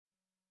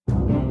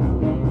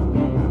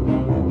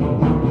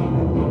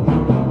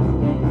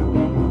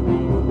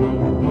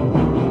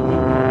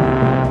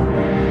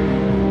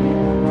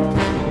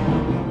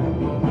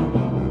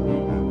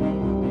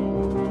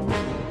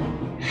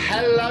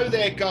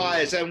there,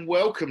 guys, and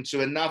welcome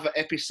to another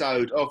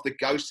episode of the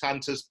Ghost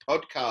Hunters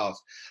podcast.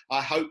 I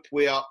hope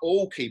we are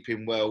all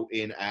keeping well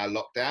in our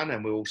lockdown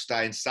and we're all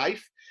staying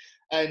safe,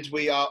 and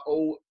we are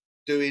all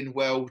doing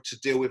well to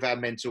deal with our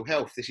mental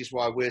health. This is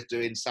why we're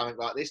doing something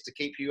like this, to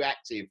keep you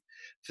active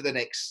for the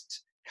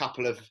next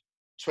couple of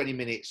 20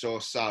 minutes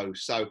or so.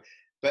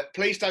 But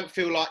please don't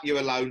feel like you're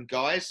alone,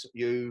 guys.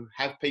 You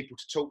have people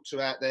to talk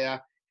to out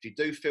there. If you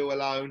do feel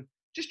alone,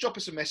 just drop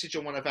us a message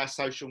on one of our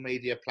social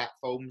media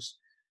platforms.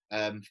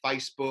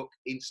 Facebook,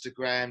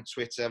 Instagram,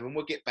 Twitter, and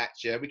we'll get back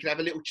to you. We can have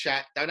a little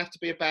chat. Don't have to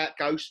be about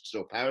ghosts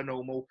or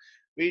paranormal.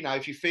 You know,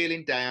 if you're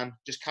feeling down,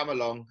 just come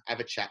along,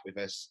 have a chat with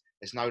us.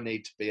 There's no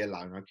need to be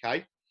alone,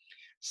 okay?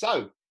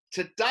 So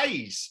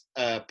today's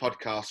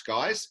podcast,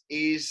 guys,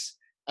 is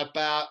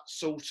about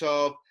sort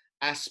of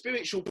our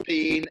spiritual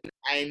being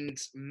and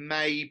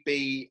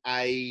maybe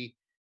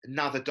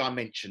another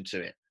dimension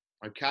to it,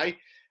 okay?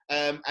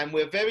 And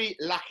we're very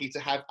lucky to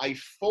have a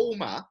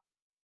former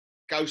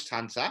ghost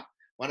hunter,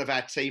 one of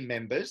our team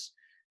members.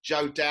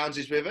 Joe Downs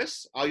is with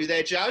us. Are you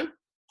there, Joe?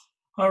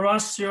 Hi,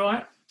 Russ. You all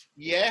right?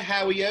 Yeah,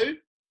 how are you?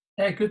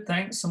 Yeah, good,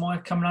 thanks. Am I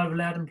coming over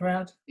loud and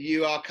proud?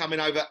 You are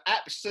coming over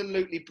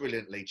absolutely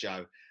brilliantly,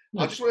 Joe.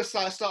 Good. I just want to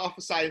start off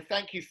with saying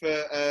thank you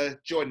for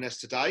joining us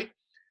today.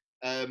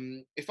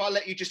 If I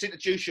let you just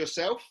introduce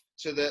yourself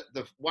to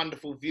the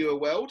wonderful viewer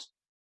world.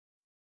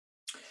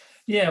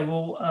 Yeah,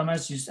 well,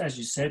 as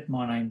you said,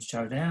 my name's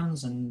Joe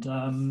Downs, and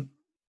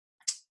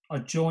I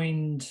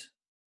joined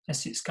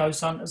Essex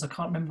Ghost Hunters. I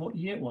can't remember what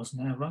year it was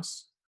now,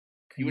 Russ.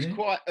 It was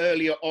quite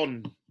earlier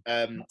on.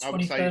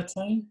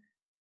 2013?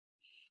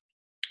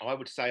 I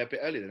would say a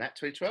bit earlier than that,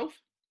 2012?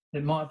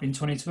 It might have been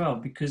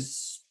 2012,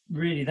 because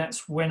really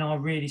that's when I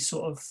really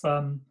sort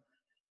of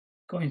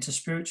got into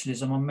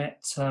spiritualism. I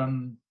met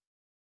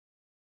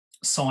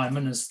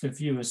Simon, as the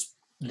viewers,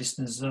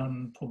 listeners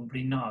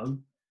probably know.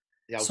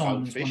 The old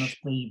Simon's goldfish.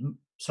 one of the...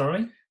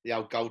 Sorry? The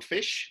old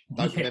goldfish.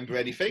 Don't remember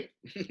anything.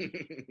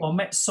 Well, I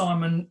met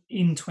Simon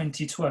in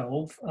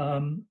 2012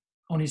 on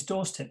his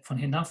doorstep,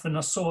 funny enough, and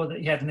I saw that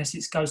he had an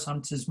Essex Ghost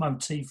Hunters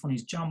motif on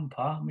his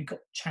jumper, and we got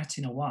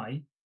chatting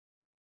away,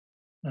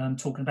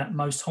 talking about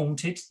Most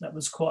Haunted. That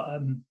was quite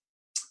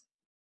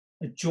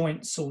a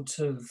joint sort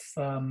of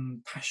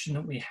passion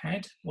that we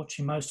had,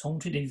 watching Most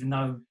Haunted, even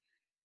though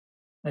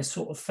they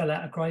sort of fell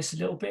out of grace a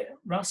little bit,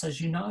 Russ,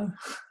 as you know.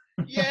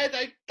 Yeah,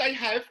 they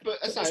have, but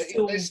as I say,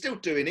 they're still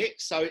doing it,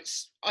 so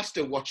I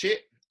still watch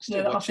it.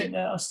 I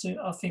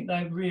think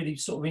they really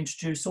sort of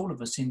introduced all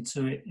of us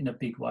into it in a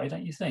big way,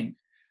 don't you think?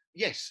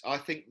 Yes, I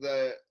think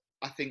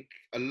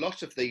a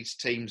lot of these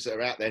teams that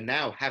are out there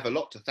now have a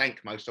lot to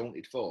thank Most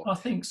Haunted for. I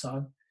think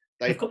so.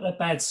 They've got their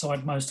bad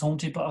side, Most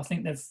Haunted, but I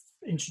think they've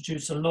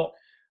introduced a lot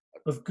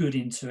of good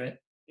into it.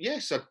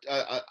 Yes,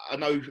 I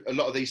know a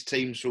lot of these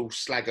teams will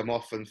slag them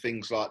off and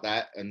things like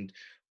that, and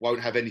won't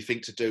have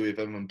anything to do with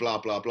them and blah,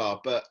 blah, blah.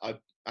 But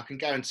I can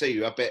guarantee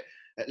you, I bet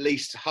at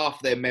least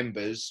half their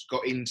members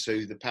got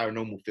into the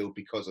paranormal field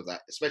because of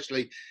that,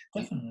 especially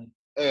Definitely.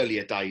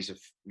 Earlier days of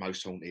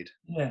Most Haunted.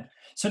 Yeah.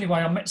 So anyway,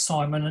 I met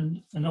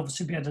Simon, and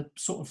obviously we had a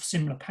sort of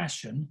similar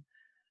passion.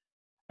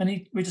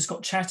 And we just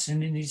got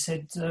chatting, and he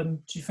said, "Do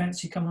you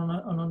fancy coming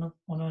on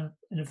an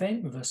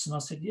event with us?" And I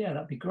said, "Yeah,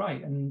 that'd be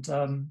great." And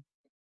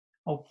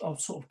I'll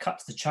sort of cut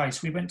to the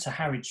chase. We went to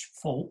Harwich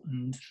Fort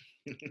and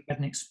had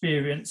an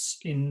experience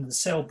in the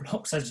cell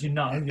blocks, as you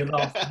know. You're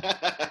laughing.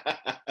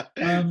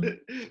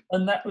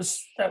 And that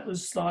was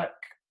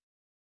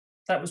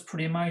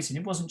pretty amazing.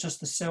 It wasn't just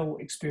the cell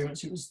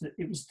experience. It was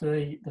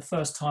the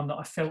first time that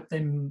I felt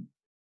them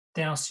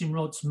dowsing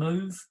rods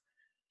move.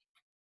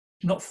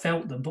 Not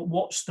felt them, but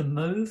watched them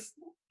move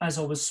as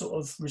I was sort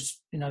of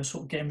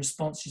getting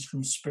responses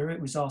from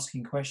spirit, was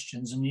asking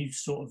questions, and you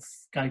sort of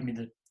gave me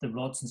the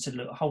rods and said,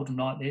 "Look, hold them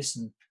like this,"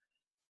 and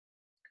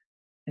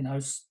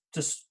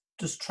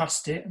just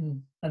trust it.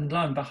 And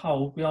lo and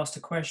behold, we asked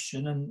a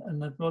question,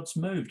 and the rods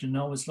moved, and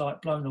I was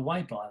like blown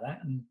away by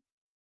that. And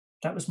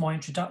that was my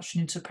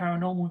introduction into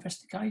paranormal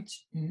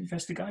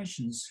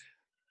investigations.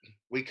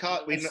 We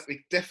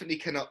definitely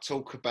cannot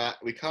talk about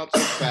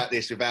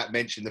this without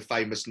mentioning the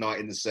famous night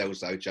in the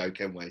cells, though, Joe,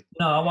 can we?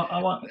 No,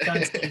 I won't go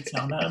into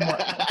detail on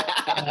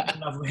that.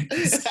 Another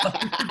episode.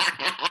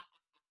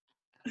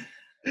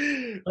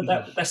 But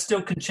that's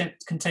still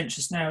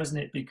contentious now, isn't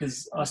it?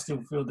 Because I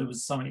still feel there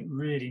was something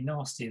really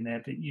nasty in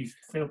there, but you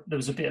feel there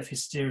was a bit of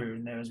hysteria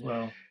in there as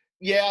well.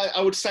 Yeah,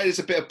 I would say there's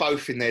a bit of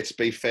both in there, to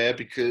be fair,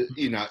 because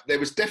there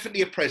was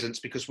definitely a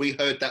presence, because we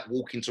heard that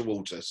walking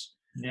towards us.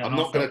 Yeah, I'm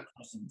not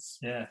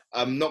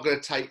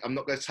going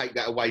to take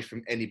that away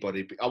from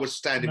anybody. I was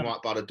standing right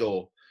by the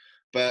door,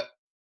 but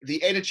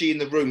the energy in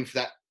the room for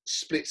that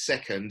split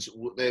second,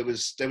 there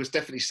was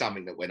definitely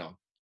something that went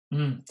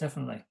on.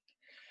 Definitely.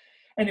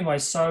 Anyway,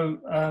 so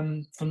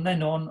from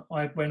then on,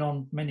 I went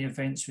on many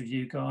events with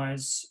you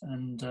guys,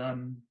 and I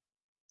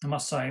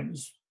must say it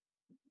was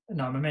a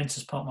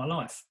momentous part of my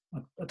life.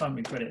 I don't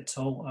regret it at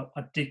all.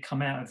 I did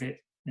come out of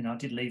it. I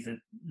did leave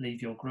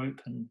your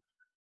group, and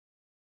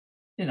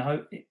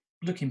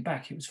looking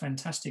back, it was a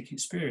fantastic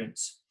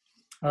experience.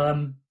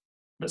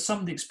 but some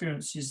of the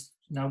experiences,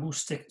 will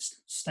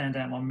stand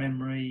out in my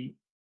memory.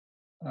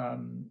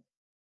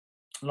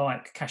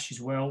 Like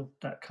Cash's Well,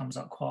 that comes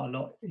up quite a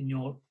lot in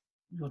your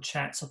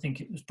chats. I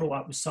think it was brought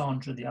up with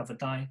Sandra the other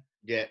day.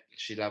 Yeah,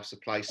 she loves the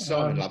place.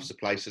 Simon loves the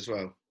place as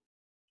well.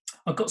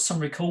 I got some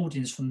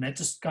recordings from there,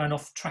 just going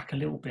off track a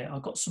little bit. I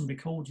got some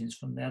recordings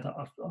from there that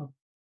I've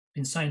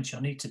been saying to you,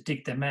 I need to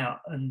dig them out,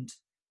 and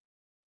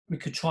we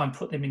could try and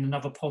put them in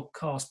another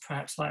podcast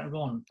perhaps later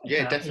on.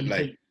 Yeah,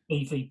 definitely.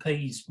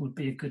 EVPs would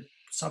be a good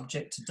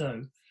subject to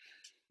do.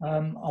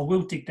 I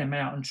will dig them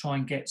out and try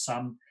and get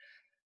some.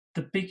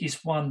 The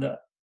biggest one that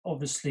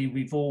obviously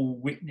we've all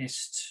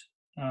witnessed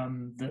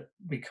that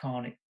we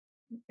can't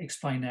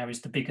explain now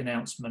is the big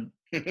announcement.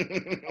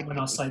 And when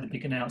I say the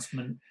big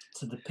announcement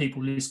to the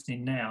people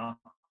listening now,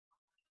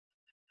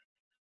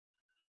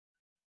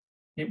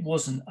 it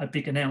wasn't a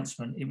big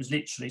announcement. It was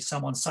literally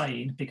someone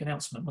saying big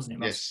announcement, wasn't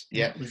it, Russ?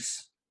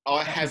 Yes, yeah.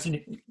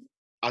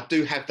 I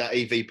do have that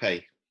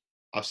EVP.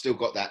 I've still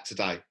got that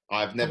today.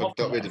 I've never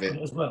got rid of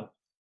it. As well.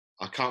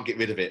 I can't get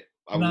rid of it.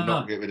 I will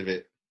not get rid of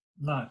it.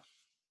 No.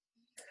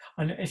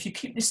 And if you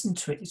keep listening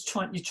to it,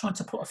 you're trying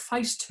to put a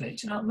face to it.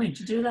 Do you know what I mean?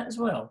 Do you do that as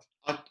well?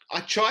 I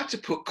try to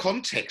put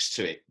context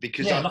to it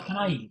because like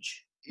an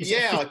age.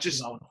 I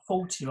just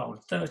 40-year-old,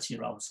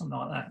 30-year-old, something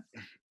like that.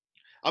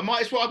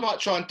 It's what I might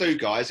try and do,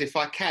 guys. If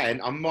I can,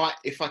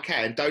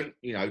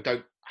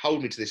 don't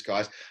hold me to this,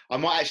 guys. I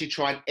might actually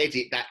try and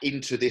edit that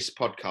into this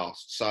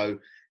podcast. So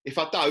if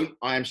I don't,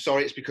 I am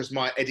sorry. It's because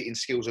my editing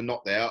skills are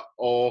not there,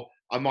 or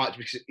I might,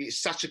 because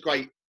it's such a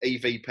great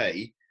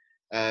EVP.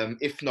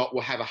 If not,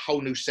 we'll have a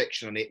whole new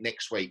section on it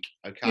next week.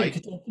 Okay.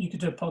 Yeah, you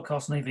could do a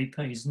podcast on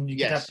EVPs, and you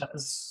could have that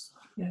as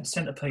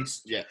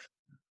centerpiece. Yeah.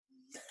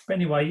 But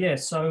anyway,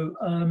 so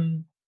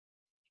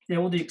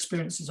all the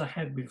experiences I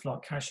had with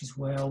like Cash's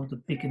Well, the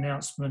big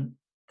announcement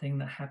thing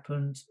that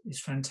happened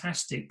is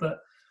fantastic. But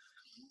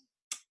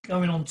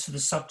going on to the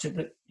subject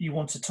that you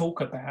want to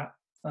talk about,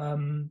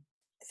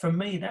 for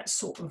me, that's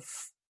sort of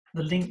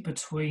the link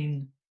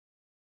between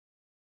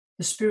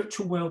the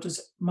spiritual world, as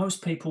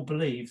most people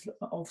believe.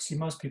 Obviously,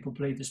 most people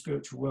believe the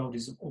spiritual world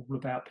is all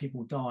about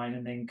people dying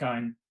and then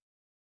going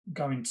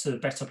to a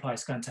better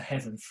place, going to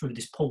heaven through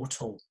this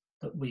portal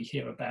that we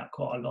hear about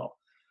quite a lot.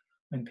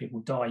 When people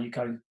die,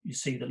 you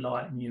see the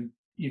light, and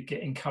you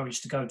get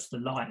encouraged to go to the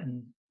light,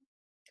 and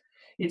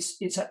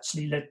it's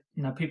actually led,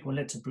 people are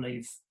led to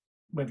believe,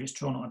 whether it's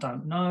true or not, I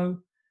don't know.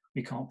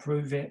 We can't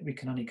prove it. We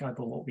can only go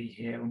by what we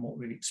hear and what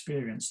we've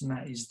experienced, and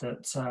that is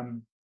that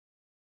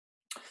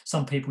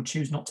some people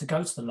choose not to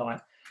go to the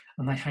light,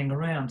 and they hang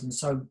around. And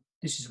so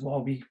this is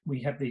why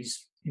we have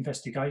these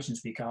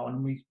investigations. We go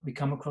and we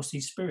come across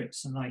these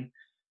spirits, and they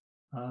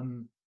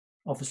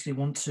obviously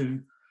want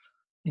to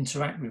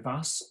interact with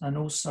us. And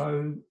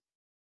also,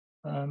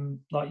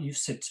 like you've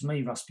said to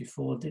me, Russ,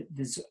 before,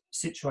 there's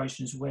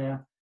situations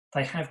where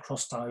they have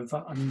crossed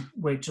over, and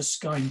we're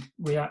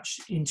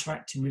actually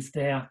interacting with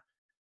their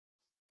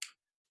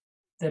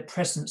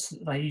presence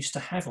that they used to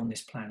have on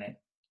this planet,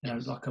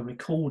 like a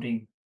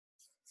recording.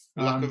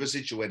 Like a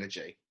residual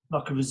energy.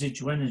 Like a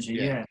residual energy,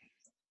 yeah.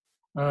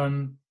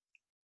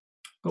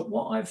 But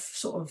what I've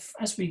sort of,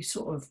 as we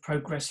sort of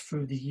progressed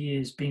through the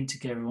years being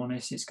together on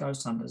Essex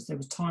Ghost Hunters, there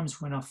was times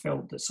when I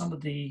felt that some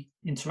of the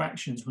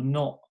interactions were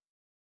not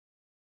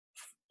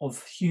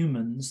of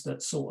humans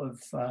that sort of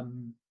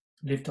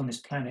lived on this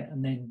planet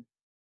and then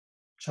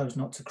chose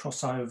not to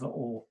cross over,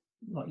 or,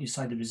 like you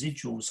say, the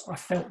residuals. I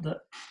felt that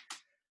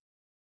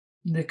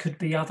there could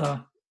be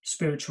other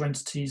spiritual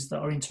entities that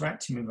are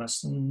interacting with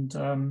us, and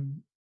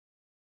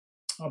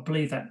I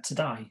believe that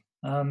today.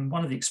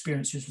 One of the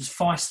experiences was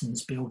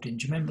Feiston's building.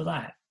 Do you remember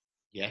that?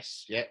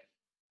 Yes, yeah.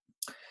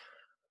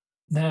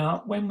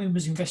 Now, when we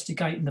was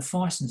investigating the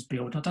Feiston's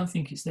building, I don't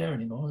think it's there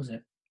anymore, is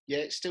it? Yeah,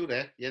 it's still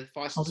there. Yeah, the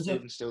Feiston's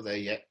building's still there,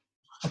 yeah.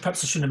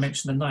 Perhaps I shouldn't have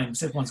mentioned the name,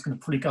 because everyone's going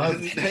to probably go over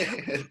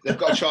it. They've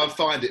got to try and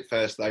find it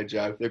first, though,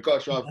 Joe. They've got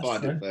to try and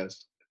find it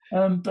first.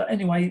 But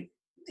anyway,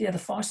 the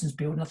Feiston's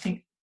building,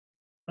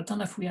 I don't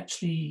know if we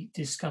actually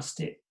discussed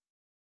it.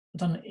 I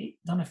don't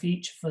know if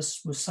each of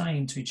us was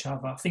saying to each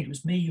other. I think it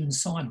was me, you and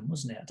Simon,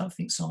 wasn't it? I don't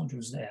think Sandra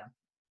was there.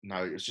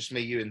 No, it was just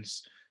me, you and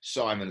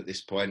Simon at this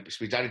point, because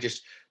we'd only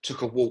just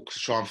took a walk to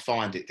try and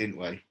find it, didn't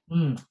we?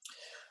 And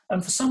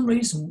for some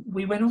reason,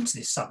 we went on to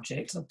this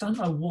subject. I don't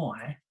know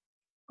why.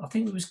 I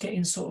think we was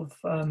getting sort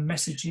of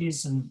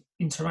messages and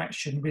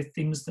interaction with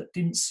things that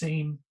didn't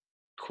seem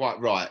quite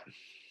right.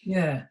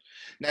 Yeah.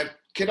 Now,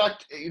 can I,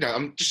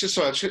 I'm just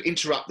sorry, I'm just going to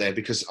interrupt there,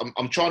 because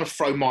I'm trying to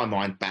throw my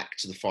mind back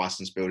to the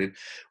Feiston's building.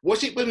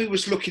 Was it when we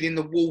was looking in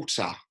the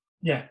water?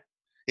 Yeah.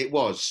 It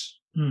was.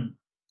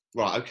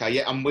 Right. Okay.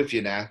 Yeah, I'm with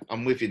you now.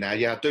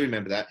 Yeah, I do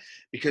remember that,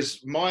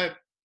 because my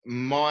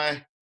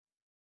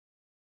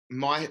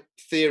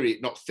theory,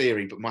 not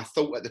theory, but my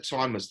thought at the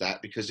time was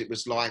that, because it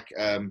was like,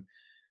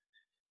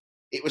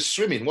 it was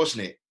swimming,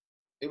 wasn't it?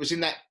 It was in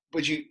that,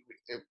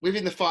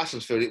 within the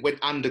Feiston's field, it went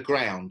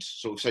underground,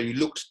 sort of. So you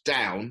looked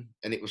down,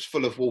 and it was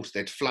full of water.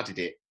 They'd flooded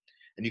it,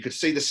 and you could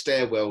see the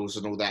stairwells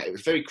and all that. It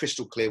was very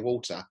crystal clear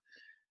water.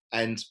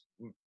 And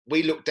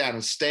we looked down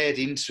and stared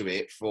into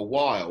it for a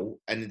while,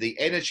 and the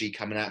energy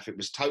coming out of it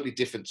was totally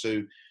different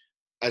to,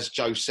 as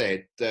Joe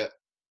said, that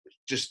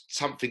just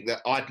something that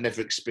I'd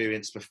never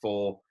experienced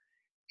before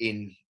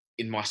in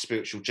my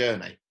spiritual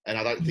journey. And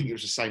I don't think it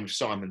was the same with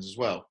Simon's as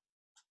well.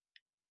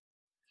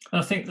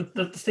 I think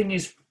the thing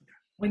is,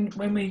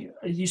 when we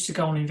used to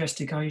go on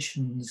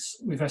investigations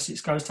with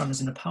Essex Ghost Hunters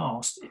in the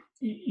past,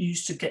 you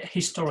used to get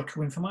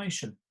historical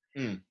information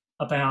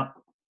about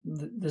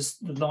the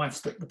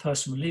lives that the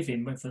person would live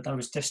in, whether they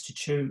was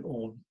destitute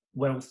or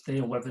wealthy,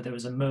 or whether there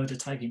was a murder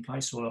taking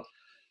place or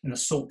an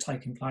assault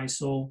taking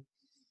place, or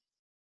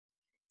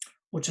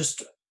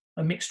just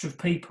a mixture of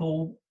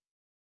people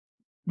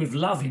with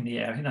love in the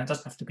air. It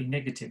doesn't have to be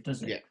negative,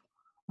 does it?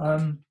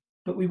 Yeah.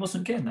 But we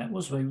wasn't getting that,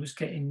 was we? We was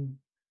getting...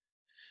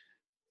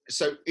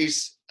 So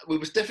we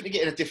was definitely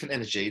getting a different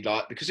energy,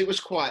 like, because it was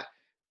quite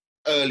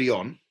early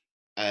on,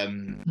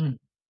 when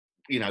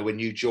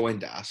you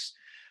joined us.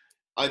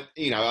 I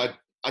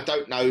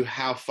don't know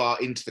how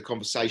far into the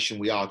conversation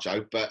we are,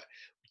 Joe, but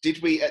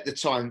did we at the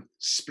time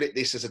split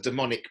this as a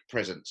demonic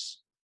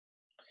presence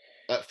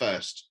at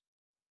first?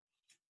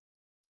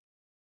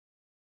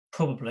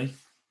 Possibly.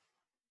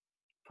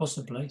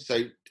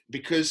 So,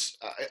 because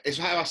it's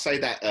how I say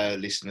that,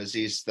 listeners,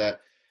 is that,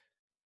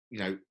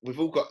 we've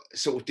all got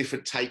sort of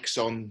different takes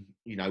on,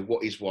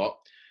 what is what.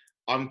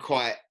 I'm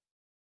quite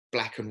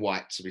black and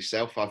white to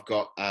myself. I've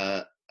got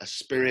a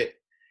spirit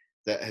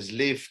that has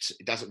lived.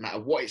 It doesn't matter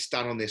what it's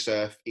done on this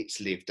earth, it's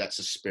lived. That's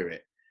a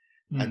spirit.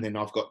 And then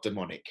I've got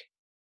demonic.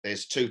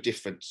 There's two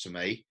different to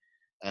me.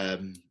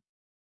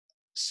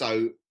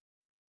 So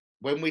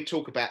when we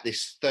talk about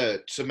this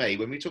third,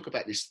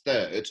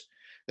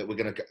 that we're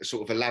going to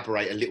sort of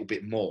elaborate a little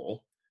bit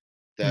more,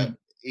 that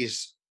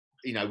is,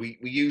 we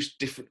use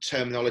different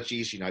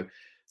terminologies.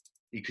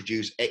 You could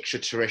use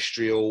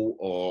extraterrestrial,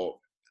 or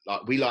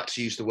like we like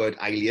to use the word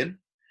alien,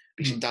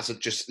 because it doesn't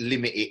just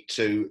limit it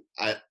to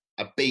a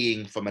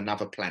being from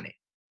another planet.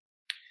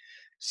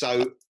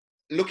 So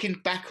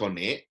looking back on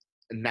it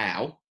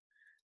now,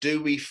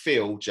 do we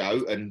feel,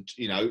 Joe, and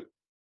do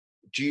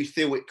you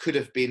feel it could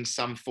have been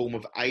some form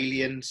of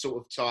alien sort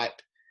of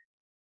type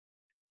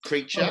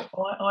creature?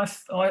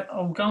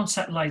 I'll go on to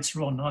that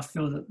later on. I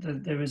feel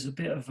that there is a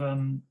bit of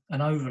an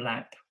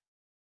overlap.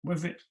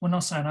 When I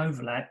say an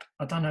overlap,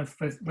 I don't know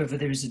whether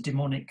there is a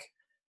demonic,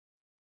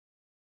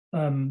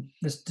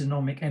 this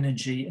demonic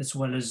energy as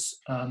well as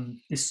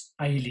this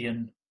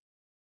alien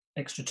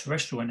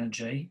extraterrestrial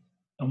energy,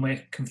 and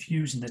we're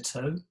confusing the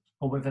two,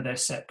 or whether they're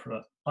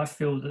separate. I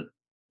feel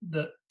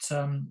that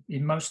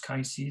in most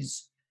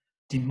cases,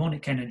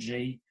 demonic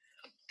energy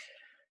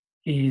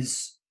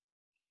is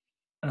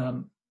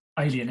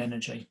alien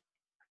energy.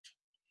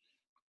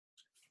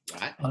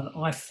 Right.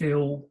 I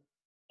feel,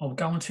 I'll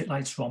go into it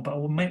later on, but I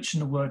will mention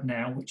the word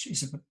now, which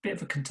is a bit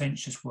of a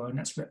contentious word, and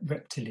that's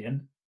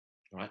reptilian.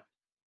 Right.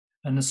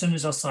 And as soon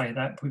as I say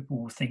that,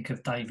 people will think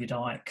of David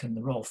Icke and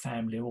the royal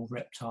family, all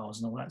reptiles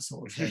and all that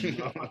sort of thing.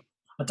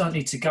 I don't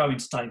need to go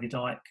into David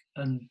Icke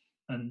and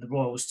the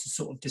royals to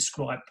sort of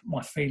describe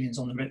my feelings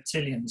on the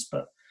reptilians,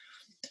 but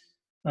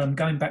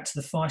going back to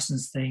the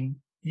Fisons thing,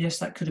 yes,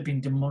 that could have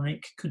been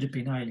demonic, could have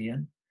been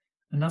alien.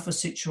 Another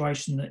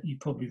situation that you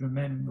probably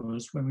remember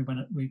was when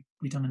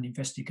we done an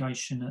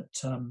investigation at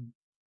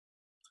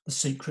the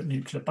secret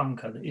nuclear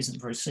bunker that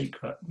isn't very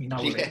secret. We know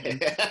where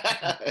it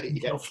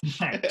is.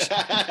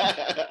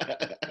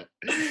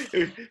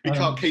 We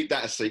can't keep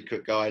that a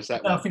secret, guys.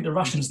 I think the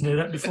Russians knew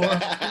that before.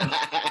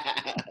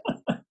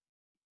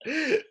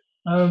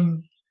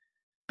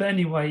 But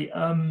anyway,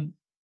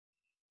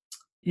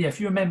 if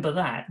you remember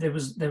that, there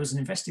was an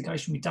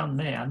investigation we done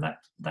there, and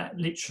that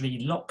literally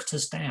locked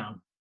us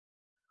down.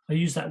 I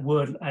use that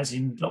word as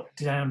in locked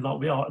down, like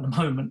we are at the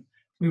moment.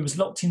 We was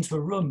locked into a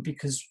room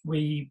because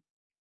we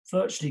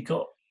virtually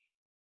got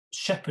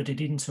shepherded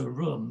into a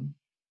room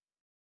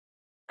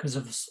because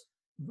of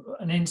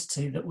an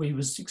entity that we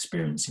was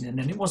experiencing. And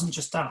then it wasn't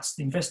just us,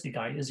 the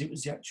investigators, it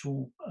was the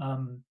actual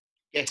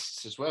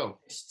guests as well.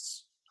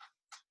 Guests.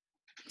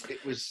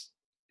 It was...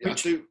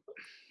 Which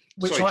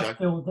I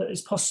feel that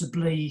is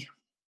possibly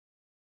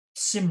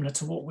similar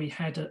to what we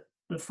had at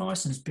the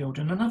Fisons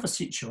building. Another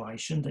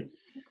situation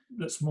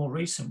that's more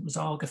recent was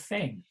Aga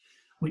Feng,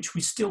 which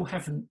we still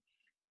haven't.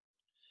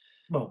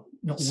 Well,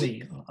 not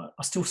we.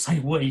 I still say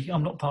we.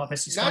 I'm not part of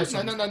Essex.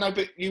 No.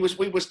 But we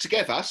was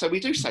together, so we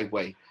do say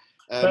we.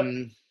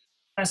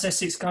 As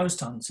Essex Ghost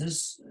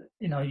Hunters,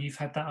 you've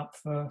had that up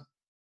for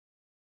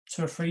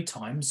 2 or 3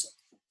 times.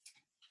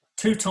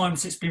 2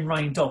 times it's been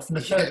rained off, and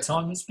the third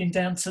time it's been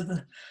down to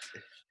the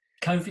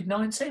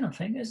COVID-19, I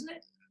think, isn't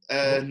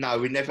it? No,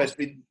 we never. It's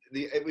been.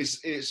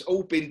 It's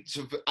all been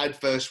sort of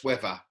adverse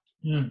weather.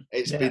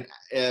 It's been.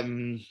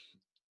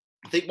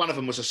 I think one of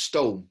them was a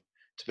storm.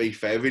 To be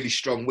fair, really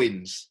strong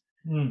winds.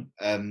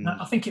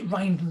 I think it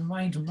rained and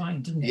rained and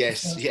rained, didn't it?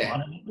 Yes, yeah.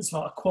 And it was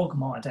like a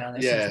quagmire down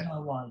there. So there's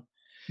no one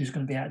who's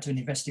going to be out doing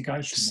an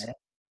investigation there.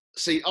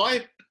 See,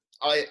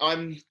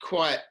 I'm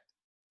quite.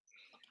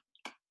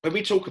 When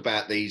we talk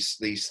about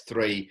these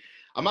 3,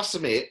 I must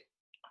admit,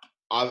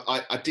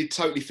 I did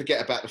totally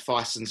forget about the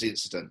Fisons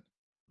incident.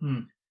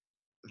 Mm.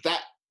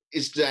 That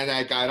is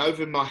now going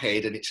over in my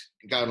head, and it's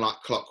going like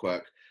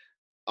clockwork.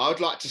 I would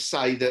like to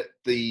say that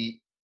the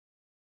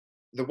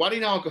one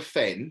in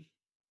Argafen,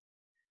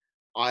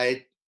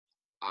 I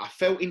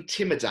felt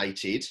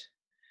intimidated,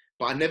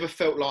 but I never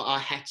felt like I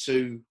had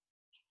to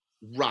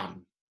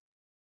run.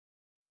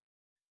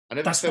 I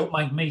never That's felt.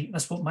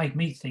 what made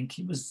me think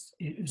it was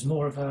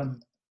more of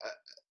an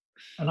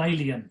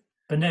alien,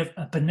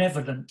 a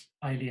benevolent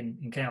alien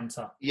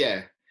encounter.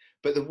 Yeah,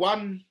 but the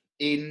one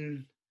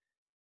in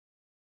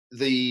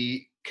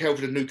the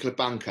Kelvedon nuclear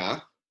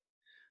bunker,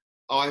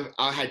 I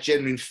had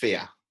genuine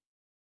fear.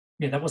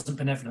 Yeah, that wasn't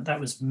benevolent. That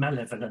was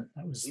malevolent.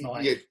 That was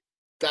like, Yeah,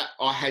 that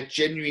I had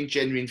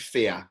genuine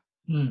fear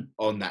mm.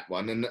 on that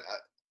one, and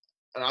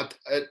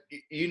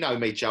you know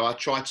me, Joe. I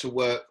tried to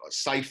work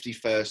safety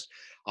first.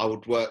 I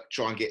would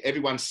try and get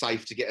everyone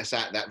safe to get us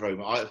out of that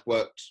room.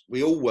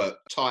 We all worked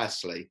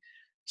tirelessly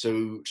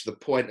to the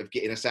point of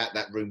getting us out of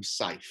that room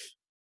safe,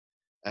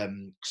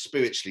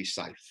 spiritually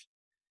safe.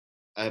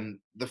 The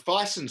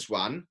Fisons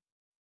one,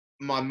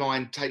 my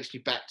mind takes me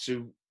back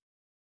to,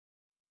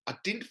 I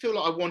didn't feel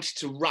like I wanted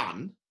to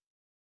run,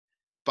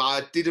 but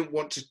I didn't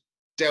want to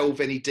delve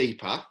any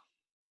deeper.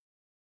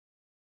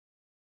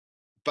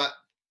 But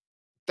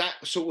that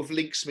sort of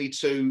links me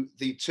to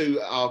the two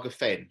at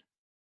Argafen.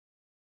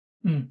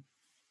 Mm.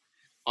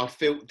 I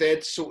feel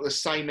they're sort of the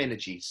same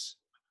energies.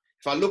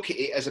 If I look at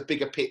it as a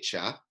bigger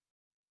picture,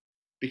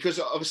 because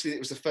obviously it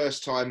was the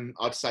first time,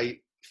 I'd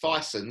say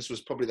Fisons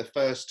was probably the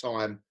first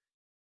time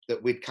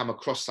that we'd come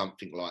across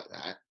something like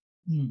that.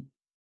 Mm.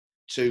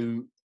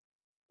 To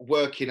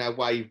work in our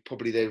way,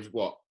 probably there's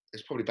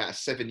probably about a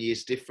 7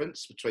 years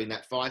difference between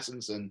that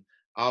Fisons and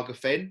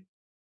Argafen.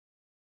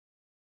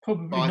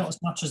 Probably not as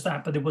much as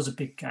that, but there was a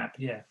big gap,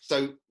 yeah.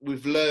 So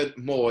we've learned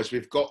more as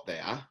we've got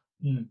there.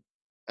 Mm.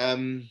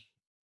 And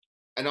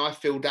I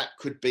feel that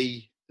could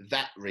be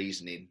that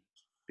reasoning,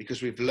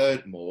 because we've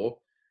learned more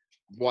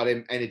why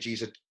them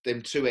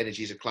two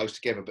energies are close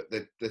together. But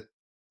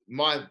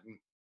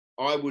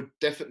I would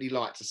definitely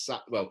like to say,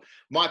 well,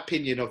 my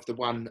opinion of the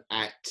one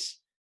at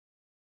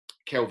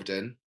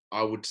Kelvedon,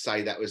 I would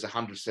say that was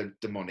 100%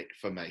 demonic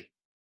for me.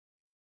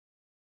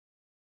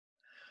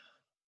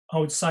 I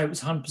would say it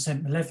was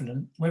 100%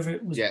 malevolent. Whether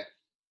it was, yeah,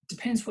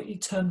 depends what you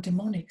term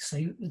demonic.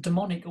 See, the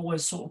demonic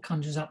always sort of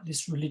conjures up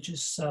this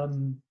religious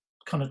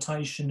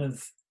connotation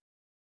of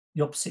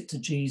the opposite to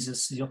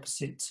Jesus, the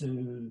opposite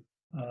to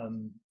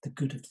the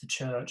good of the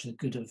church, the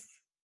good of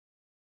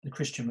the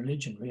Christian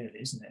religion, really,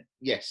 isn't it?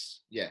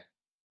 Yes, yeah.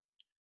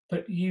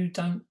 But you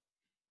don't.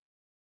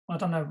 I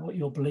don't know what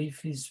your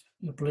belief is.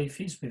 Your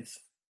belief is with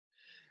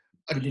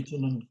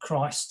religion and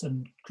Christ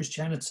and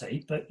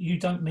Christianity, but you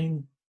don't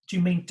mean. Do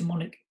you mean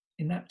demonic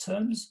in that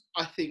terms?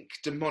 I think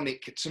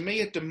demonic, to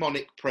me, a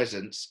demonic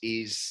presence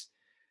is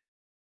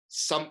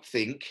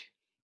something,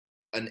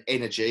 an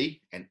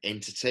energy, an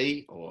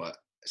entity, or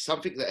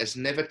something that has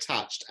never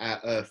touched our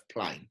earth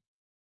plane,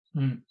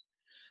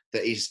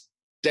 that is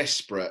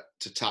desperate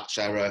to touch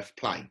our earth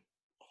plane,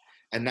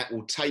 and that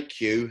will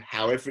take you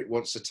however it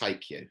wants to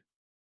take you.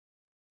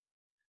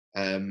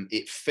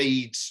 It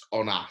feeds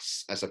on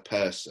us as a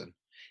person.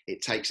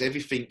 It takes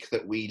everything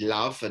that we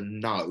love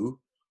and know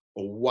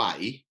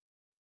away,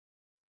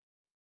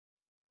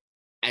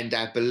 and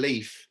our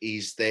belief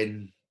is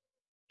then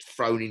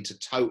thrown into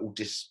total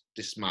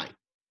dismay.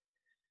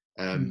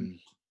 And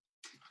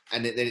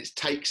then it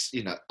takes,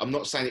 I'm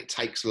not saying it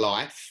takes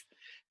life,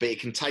 but it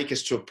can take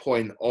us to a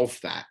point of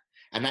that.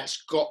 And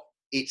that's got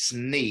its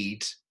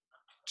need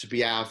to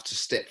be able to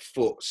step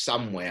foot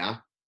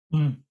somewhere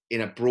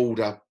in a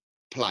broader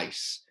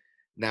place.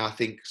 Now, I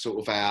think sort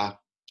of our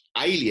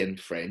alien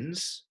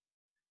friends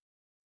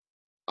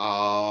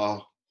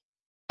are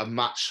a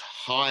much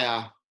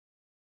higher,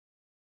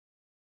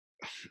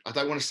 I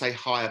don't want to say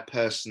higher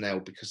personnel,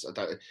 because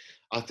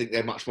I think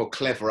they're much more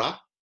cleverer.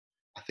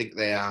 I think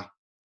they are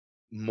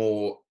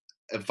more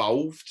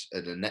evolved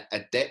and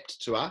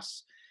adept to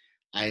us.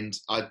 And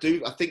I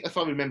think if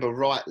I remember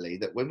rightly,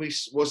 that when we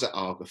was at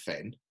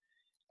Argafen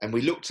and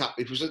we looked up,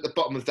 it was at the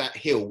bottom of that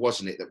hill,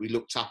 wasn't it, that we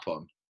looked up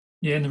on?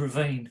 Yeah, in the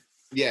ravine.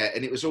 Yeah,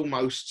 and it was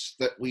almost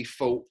that we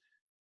thought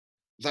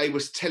they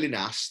was telling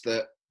us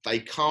that they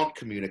can't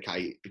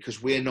communicate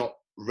because we're not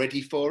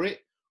ready for it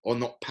or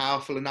not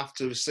powerful enough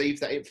to receive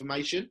that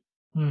information.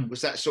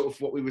 Was that sort of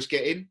what we was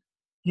getting?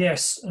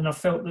 Yes, and I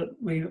felt that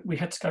we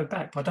had to go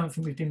back, but I don't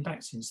think we've been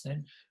back since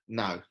then.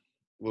 No.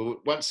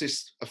 Well, once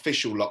this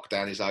official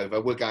lockdown is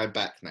over, we're going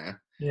back now.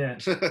 Yeah.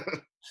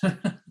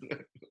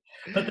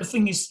 But the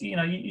thing is,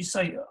 you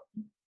say,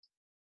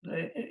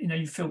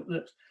 you felt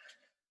that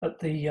at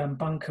the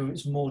bunker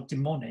it's more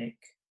demonic,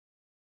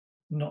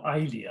 not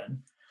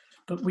alien,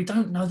 but we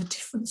don't know the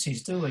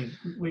differences, do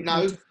we?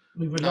 No.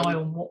 We rely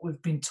on what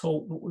we've been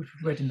taught, what we've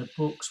read in the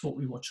books, what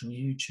we watch on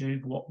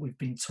YouTube, what we've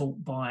been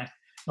taught by,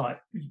 like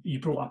you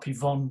brought up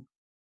Yvonne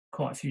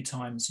quite a few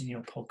times in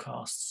your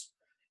podcasts.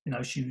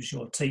 She was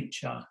your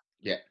teacher.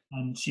 Yeah.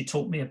 And she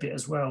taught me a bit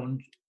as well.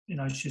 And,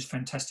 she was a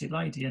fantastic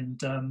lady.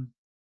 And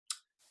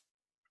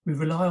we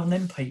rely on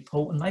them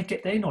people, and they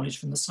get their knowledge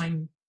from the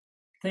same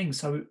thing.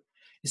 So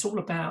it's all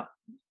about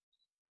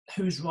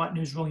who's right and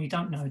who's wrong. You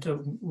don't know,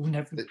 we'll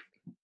never,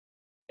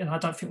 and I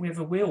don't think we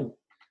ever will.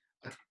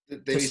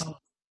 There is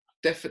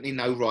definitely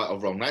no right or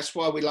wrong. That's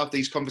why we love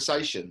these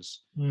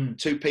conversations.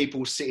 Two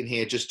people sitting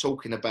here just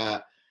talking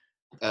about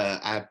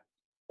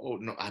or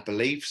not our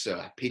beliefs or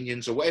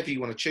opinions or whatever you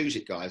want to choose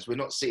it, guys. We're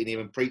not sitting here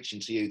and preaching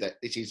to you that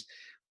this is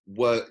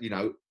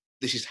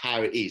this is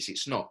how it is.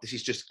 It's not. This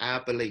is just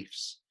our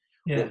beliefs.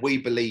 Yeah. What we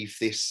believe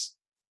this,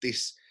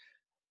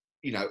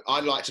 I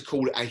like to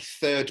call it a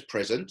third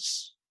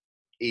presence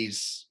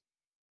is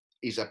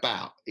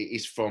about. It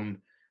is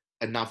from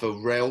another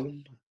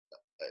realm,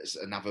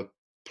 another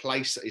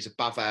place that is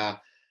above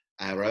our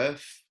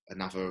earth,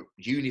 another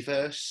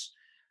universe.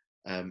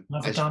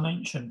 Another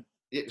dimension.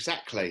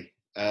 Exactly.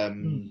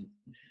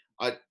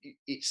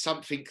 It's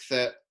something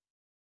that,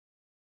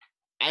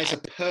 as a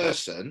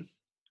person,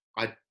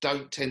 I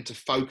don't tend to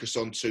focus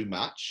on too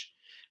much,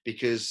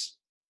 because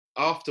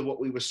after what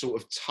we were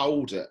sort of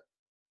told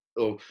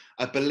or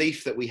a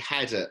belief that we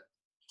had at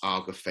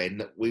Argafen,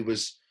 that we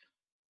was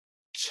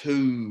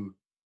too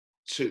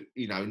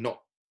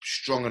not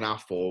strong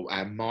enough, or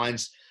our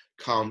minds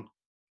can't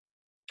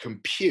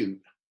compute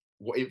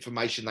what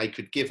information they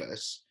could give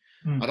us.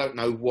 I don't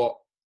know what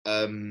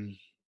I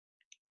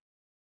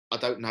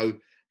don't know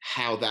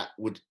how that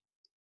would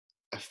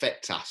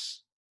affect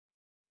us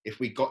if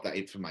we got that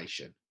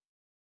information.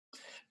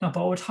 No,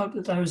 but I would hope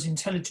that they was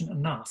intelligent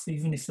enough,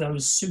 even if they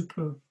was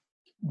super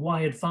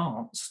way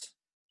advanced,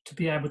 to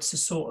be able to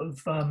sort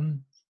of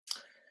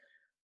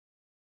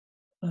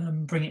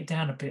bring it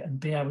down a bit and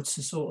be able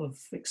to sort of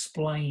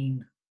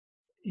explain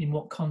in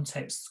what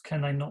context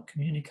can they not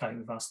communicate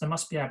with us. They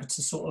must be able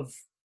to sort of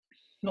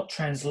not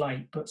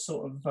translate, but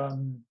sort of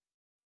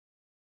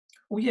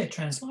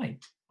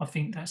translate. I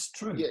think that's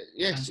true. Yeah,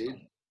 yes,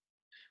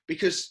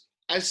 because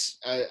as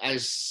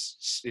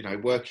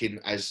working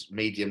as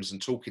mediums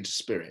and talking to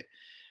spirit,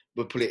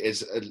 we'll put it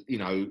as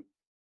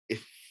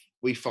if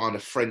we find a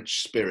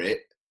French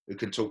spirit who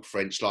can talk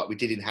French, like we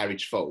did in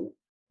Harwich Fault.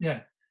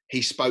 Yeah,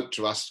 he spoke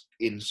to us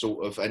in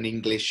sort of an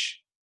English,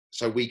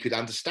 so we could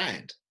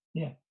understand.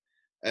 Yeah.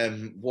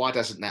 Why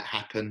doesn't that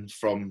happen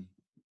from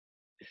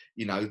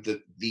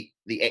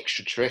the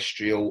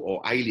extraterrestrial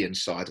or alien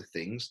side of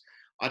things?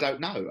 I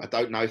don't know. I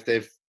don't know if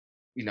they've,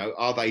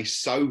 are they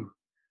so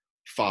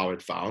far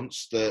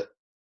advanced that,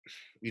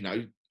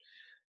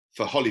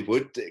 for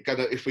Hollywood,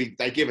 if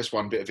they give us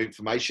one bit of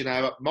information,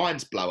 our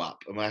minds blow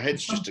up and our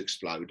heads just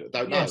explode. I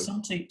don't know.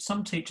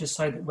 Some teachers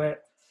say that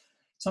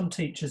some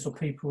teachers or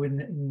people in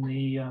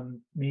the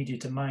media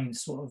domain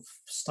sort of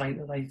state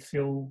that they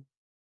feel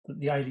that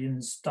the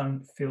aliens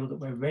don't feel that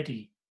we're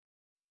ready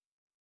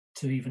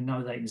to even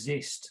know they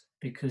exist,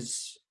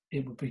 because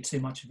it would be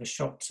too much of a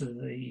shock to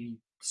the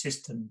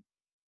system.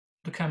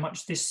 Look how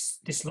much this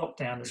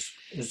lockdown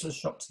is a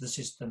shock to the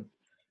system.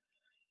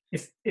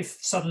 If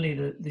suddenly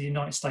the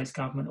United States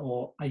government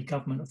or a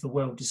government of the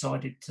world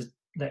decided to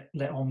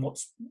let on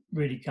what's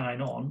really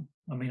going on,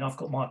 I mean, I've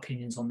got my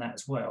opinions on that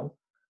as well.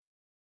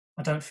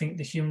 I don't think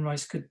the human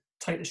race could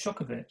take the shock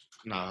of it.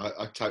 No,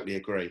 I totally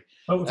agree.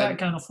 But without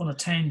going off on a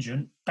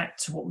tangent, back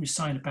to what we were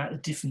saying about the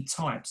different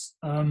types.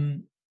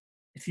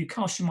 If you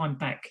cast your mind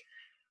back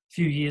a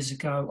few years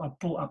ago, I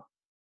brought up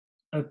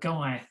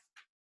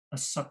a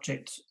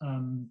subject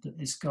that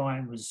this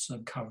guy was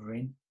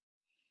covering,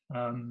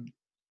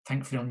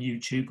 thankfully on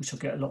YouTube, which I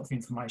get a lot of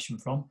information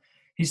from.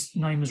 His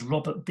name was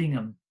Robert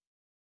Bingham.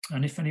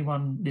 And if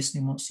anyone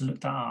listening wants to look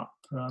that up,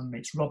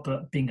 it's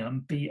Robert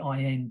Bingham,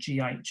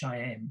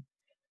 Bingham.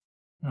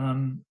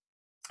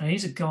 And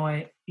he's a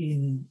guy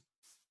in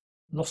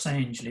Los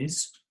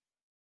Angeles,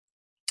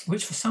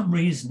 which for some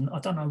reason, I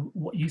don't know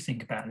what you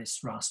think about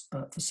this, Russ,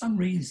 but for some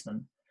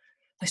reason,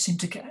 they seem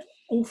to get an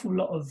awful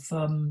lot of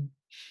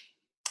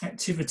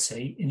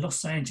activity in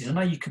Los Angeles. I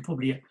know you could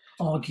probably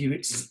argue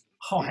it's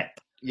hype.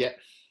 Yeah.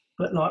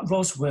 But like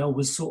Roswell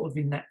was sort of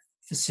in that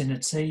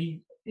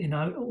vicinity,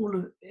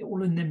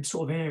 all in them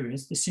sort of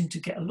areas, they seem to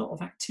get a lot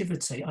of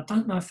activity. I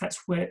don't know if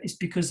that's where it's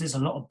because there's a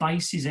lot of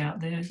bases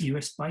out there,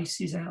 US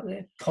bases out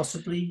there,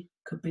 possibly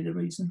could be the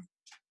reason.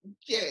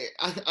 Yeah,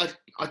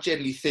 I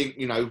generally think,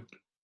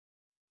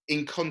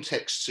 in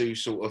context to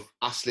sort of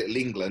us little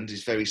England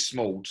is very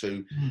small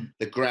to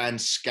the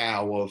grand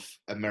scale of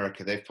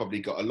America. They've probably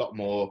got a lot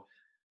more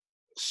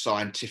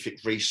scientific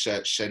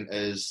research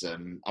centres.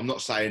 I'm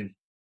not saying,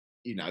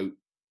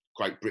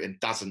 Great Britain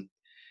doesn't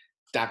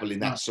dabble in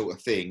that sort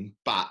of thing,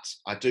 but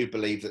I do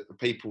believe that the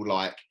people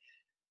like,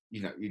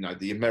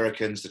 the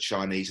Americans, the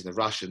Chinese and the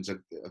Russians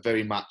are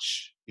very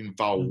much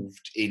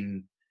involved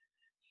in,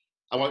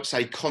 I won't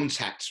say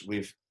contact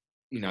with,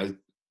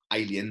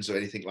 aliens or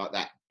anything like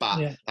that,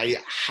 but they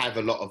have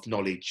a lot of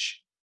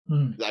knowledge.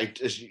 They,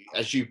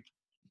 as you,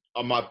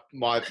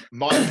 my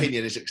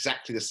opinion is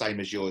exactly the same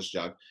as yours,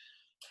 Joe.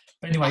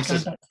 But anyway,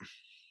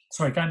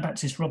 going back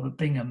to this Robert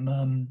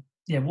Bingham,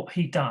 what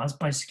he does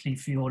basically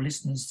for your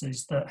listeners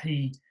is that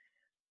he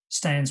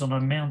stands on a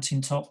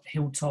mountaintop,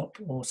 hilltop,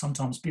 or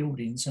sometimes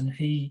buildings, and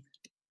he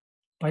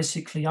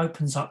basically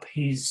opens up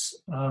his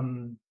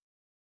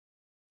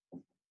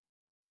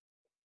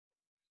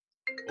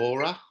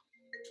aura.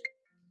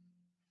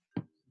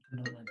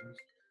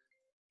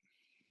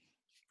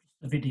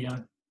 The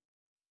video.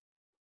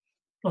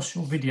 Lost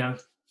your video.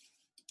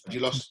 You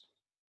lost.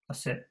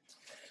 That's it.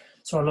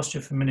 So I lost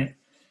you for a minute.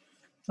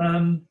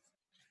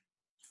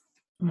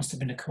 Must have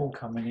been a call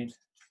coming in.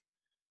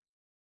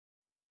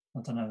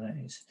 I don't know who that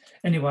is.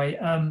 Anyway,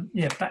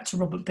 back to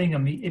Robert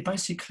Bingham.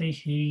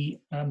 He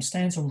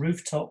stands on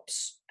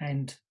rooftops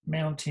and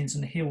mountains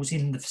and hills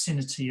in the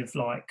vicinity of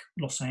like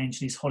Los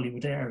Angeles,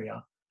 Hollywood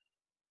area.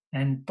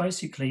 And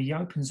basically he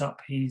opens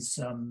up his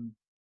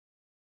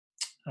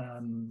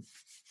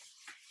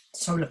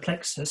solar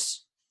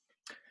plexus,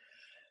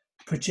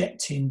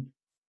 projecting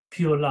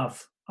pure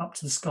love up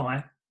to the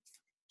sky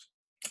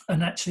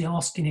and actually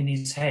asking in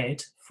his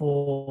head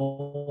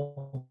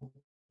for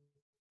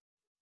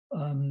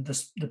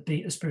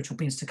the spiritual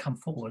beings to come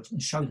forward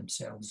and show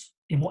themselves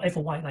in whatever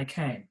way they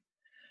can.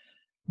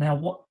 Now,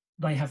 what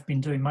they have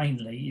been doing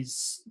mainly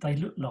is they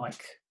look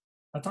like,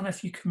 I don't know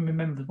if you can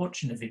remember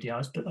watching the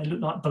videos, but they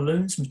look like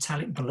balloons,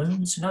 metallic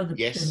balloons. You know,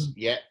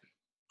 the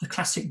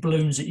classic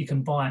balloons that you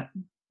can buy at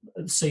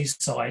the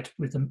seaside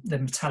with the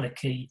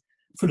metallic-y,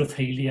 full of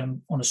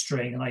helium on a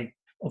string, and they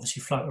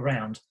obviously float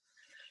around.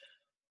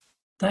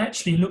 They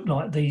actually look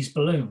like these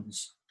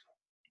balloons.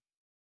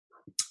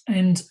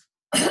 And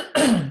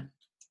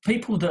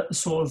people that are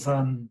sort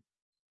of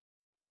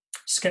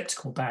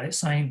sceptical about it,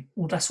 saying,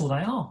 well, that's all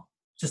they are,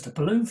 just a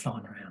balloon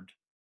flying around.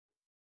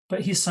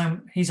 But his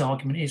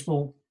argument is,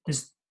 well,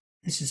 this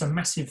is a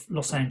massive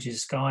Los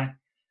Angeles sky.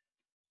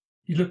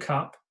 You look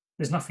up,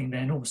 there's nothing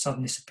there, and all of a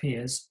sudden this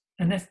appears.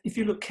 And if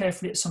you look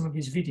carefully at some of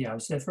his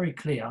videos, they're very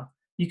clear.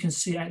 You can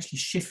see it actually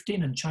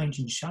shifting and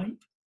changing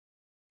shape.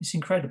 It's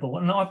incredible.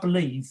 And I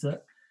believe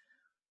that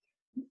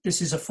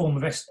this is a form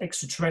of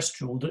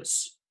extraterrestrial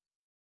that's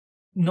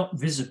not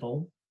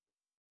visible,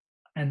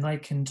 and they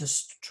can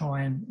just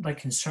they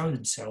can show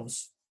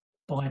themselves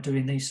by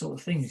doing these sort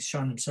of things,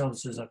 showing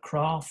themselves as a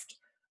craft,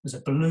 as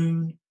a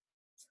balloon,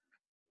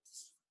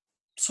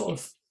 sort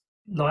of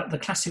like the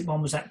classic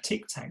one was that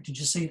Tic Tac. Did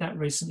you see that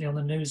recently on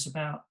the news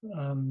about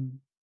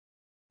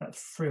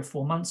 3 or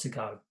 4 months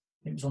ago?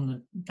 It was on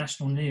the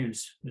national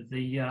news with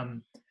the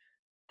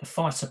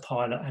fighter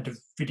pilot had a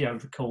video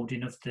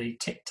recording of the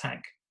Tic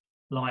Tac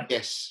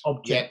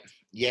object.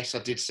 Yes, I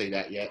did see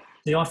that. Yeah.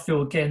 See, I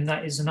feel again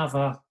that is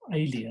another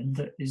alien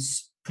that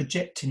is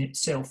projecting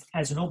itself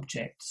as an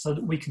object so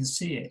that we can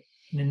see it,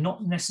 and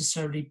not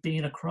necessarily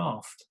being a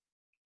craft.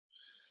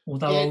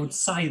 Although I would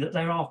say that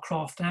there are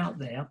craft out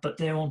there, but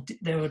they're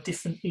a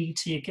different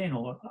ET again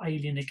or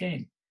alien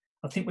again.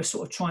 I think we're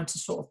sort of trying to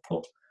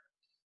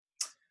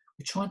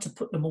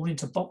put them all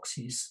into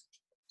boxes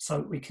so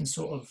that we can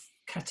sort of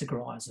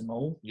categorise them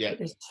all. Yeah. But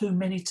there's too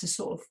many to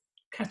sort of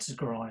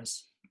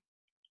categorise.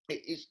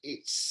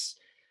 It's.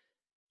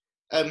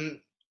 I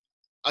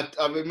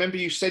remember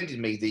you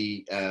sending me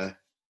the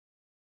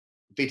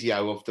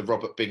video of the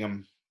Robert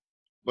Bingham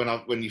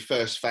when you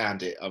first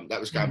found it. That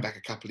was going back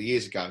a couple of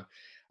years ago,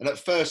 and at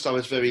first I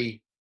was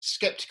very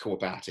sceptical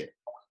about it,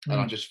 and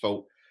I just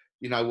thought,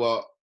 you know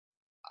what,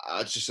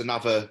 just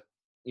another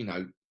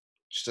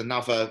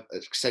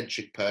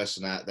eccentric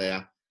person out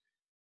there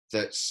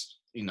that's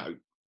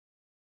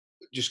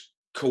just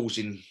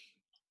causing.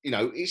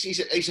 It's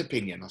his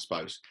opinion, I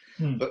suppose.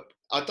 But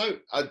I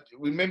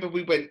remember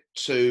we went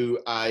on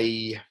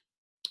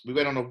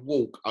a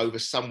walk over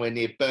somewhere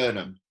near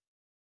Burnham.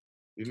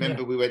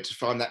 Remember we went to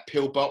find that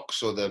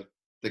pillbox or the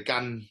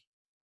gun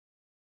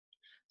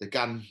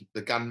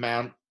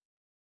mount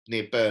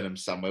near Burnham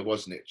somewhere,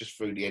 wasn't it? Just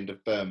through the end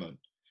of Burnham.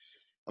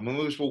 And when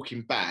we was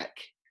walking back,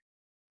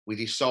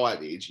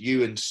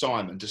 you and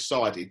Simon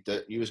decided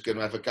that you was going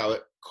to have a go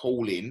at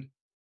calling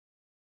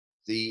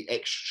the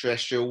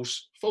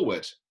extraterrestrials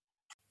forward.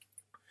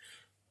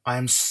 I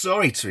am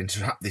sorry to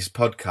interrupt this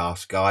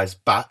podcast, guys,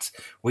 but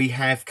we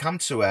have come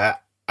to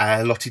our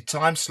allotted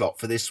time slot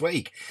for this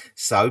week.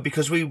 So,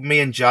 because me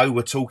and Joe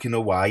were talking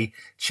away,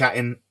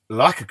 chatting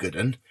like a good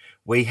un,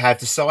 we have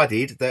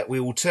decided that we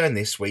will turn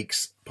this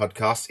week's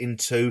podcast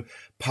into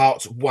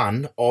part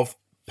 1 of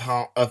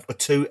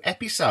 2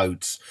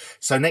 episodes.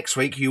 So next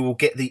week you will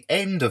get the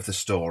end of the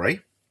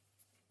story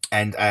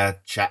and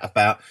chat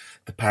about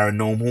the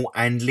paranormal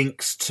and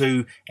links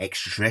to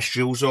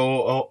extraterrestrials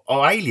or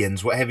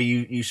aliens, whatever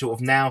you sort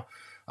of now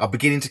are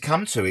beginning to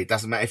come to. It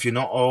doesn't matter if you're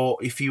not or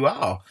if you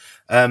are.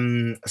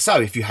 So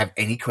if you have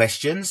any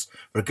questions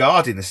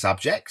regarding the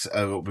subject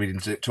we're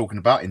talking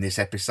about in this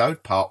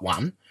episode, part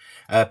 1,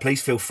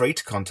 please feel free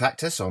to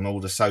contact us on all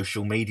the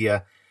social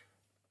media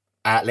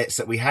outlets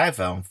that we have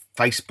on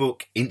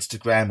Facebook,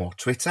 Instagram or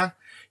Twitter.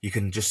 You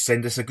can just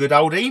send us a good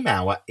old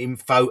email at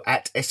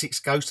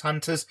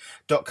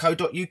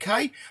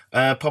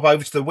info@essexghosthunters.co.uk. Pop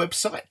over to the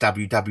website,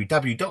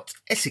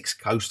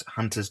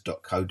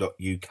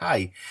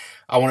 www.essexghosthunters.co.uk.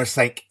 I want to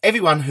thank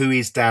everyone who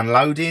is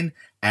downloading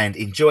and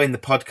enjoying the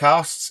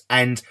podcasts.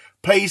 And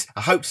please,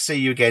 I hope to see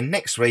you again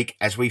next week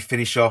as we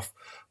finish off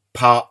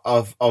part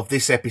of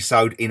this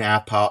episode in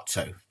our part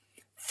 2.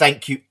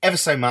 Thank you ever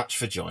so much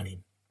for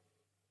joining.